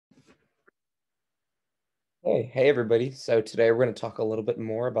Hey everybody. So today we're going to talk a little bit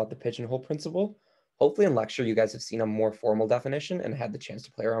more about the pigeonhole principle. Hopefully in lecture you guys have seen a more formal definition and had the chance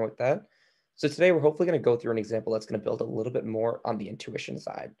to play around with that. So today we're hopefully going to go through an example that's going to build a little bit more on the intuition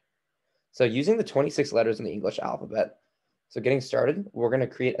side. So using the 26 letters in the English alphabet. So getting started, we're going to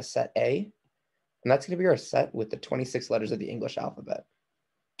create a set A, and that's going to be our set with the 26 letters of the English alphabet.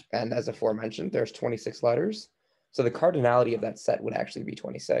 And as aforementioned, there's 26 letters. So the cardinality of that set would actually be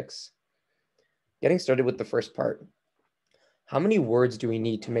 26. Getting started with the first part. How many words do we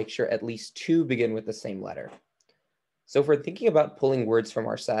need to make sure at least two begin with the same letter? So if we're thinking about pulling words from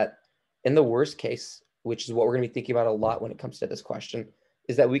our set, in the worst case, which is what we're going to be thinking about a lot when it comes to this question,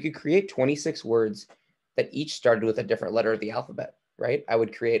 is that we could create 26 words that each started with a different letter of the alphabet, right? I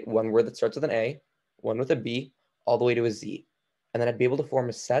would create one word that starts with an A, one with a B, all the way to a Z. And then I'd be able to form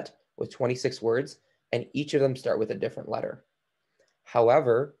a set with 26 words, and each of them start with a different letter.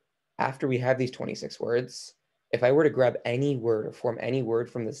 However, after we have these 26 words, if I were to grab any word or form any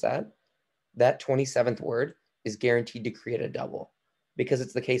word from the set, that 27th word is guaranteed to create a double, because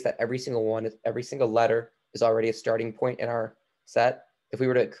it's the case that every single letter is already a starting point in our set. If we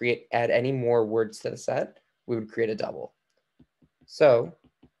were to add any more words to the set, we would create a double. So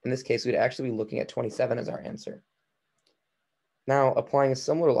in this case, we'd actually be looking at 27 as our answer. Now, applying a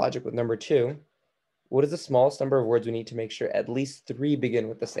similar logic with number 2, what is the smallest number of words we need to make sure at least 3 begin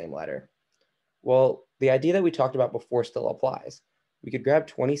with the same letter? Well, the idea that we talked about before still applies. We could grab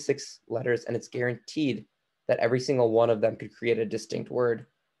 26 letters and it's guaranteed that every single one of them could create a distinct word,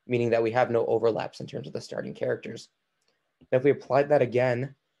 meaning that we have no overlaps in terms of the starting characters. Now, if we applied that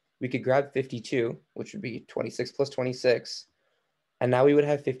again, we could grab 52, which would be 26 plus 26, and now we would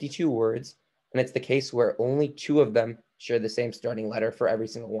have 52 words, and it's the case where only 2 of them share the same starting letter for every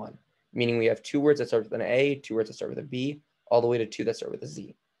single one, meaning we have 2 words that start with an A, 2 words that start with a B, all the way to 2 that start with a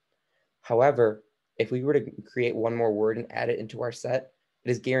Z. However, if we were to create one more word and add it into our set,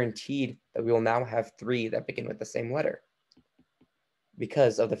 it is guaranteed that we will now have 3 that begin with the same letter.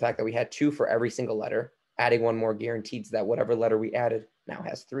 Because of the fact that we had 2 for every single letter, adding one more guarantees that whatever letter we added now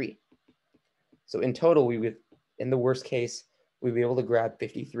has 3. So in total, in the worst case, we'd be able to grab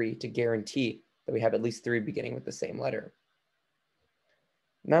 53 to guarantee that we have at least 3 beginning with the same letter.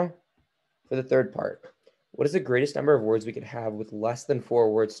 Now, for the third part, what is the greatest number of words we could have with less than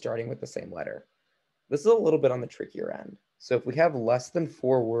 4 words starting with the same letter? This is a little bit on the trickier end. So if we have less than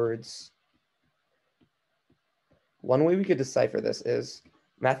 4 words, one way we could decipher this is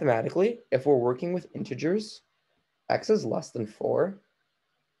mathematically, if we're working with integers, x is less than 4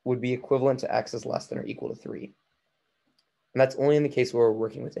 would be equivalent to x is less than or equal to 3. And that's only in the case where we're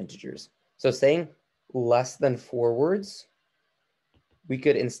working with integers. So saying less than 4 words, we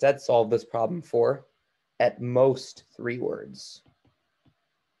could instead solve this problem for at most 3 words,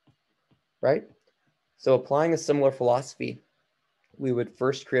 right? So applying a similar philosophy, we would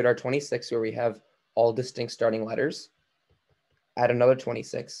first create our 26 where we have all distinct starting letters, add another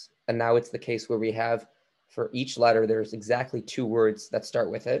 26, and now it's the case where we have for each letter, there's exactly 2 words that start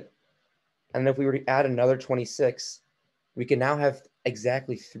with it. And if we were to add another 26, we can now have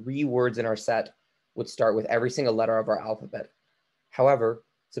exactly 3 words in our set would start with every single letter of our alphabet. However,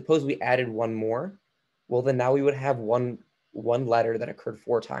 suppose we added one more, well then now we would have one letter that occurred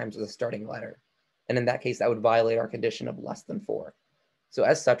 4 times as a starting letter. And in that case, that would violate our condition of less than 4. So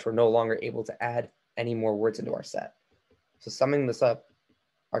as such, we're no longer able to add any more words into our set. So summing this up,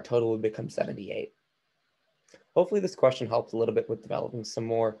 our total would become 78. Hopefully this question helped a little bit with developing some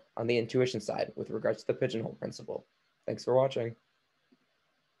more on the intuition side with regards to the pigeonhole principle. Thanks for watching.